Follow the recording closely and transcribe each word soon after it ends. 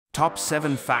Top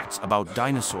 7 facts about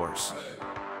dinosaurs.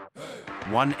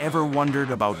 1. Ever wondered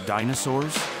about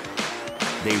dinosaurs?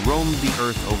 They roamed the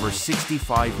Earth over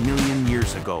 65 million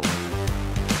years ago.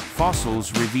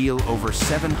 Fossils reveal over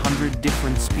 700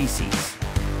 different species.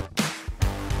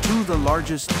 2. The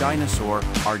largest dinosaur,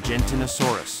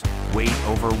 Argentinosaurus, weighed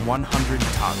over 100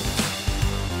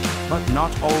 tons. But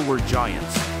not all were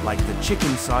giants, like the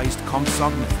chicken-sized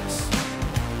Compsognathus.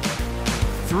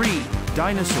 3.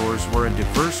 Dinosaurs were a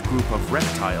diverse group of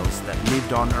reptiles that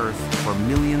lived on Earth for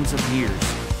millions of years,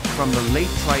 from the late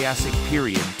Triassic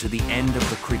period to the end of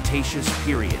the Cretaceous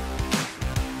period.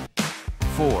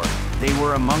 4. They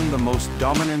were among the most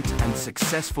dominant and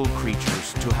successful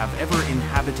creatures to have ever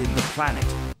inhabited the planet,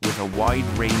 with a wide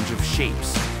range of shapes,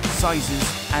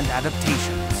 sizes, and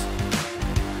adaptations.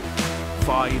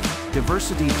 5.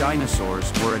 Diversity.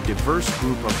 Dinosaurs were a diverse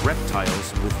group of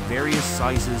reptiles with various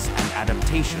sizes and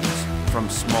adaptations, from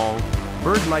small,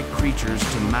 bird-like creatures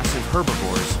to massive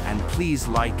herbivores. And please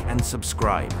like and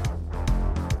subscribe.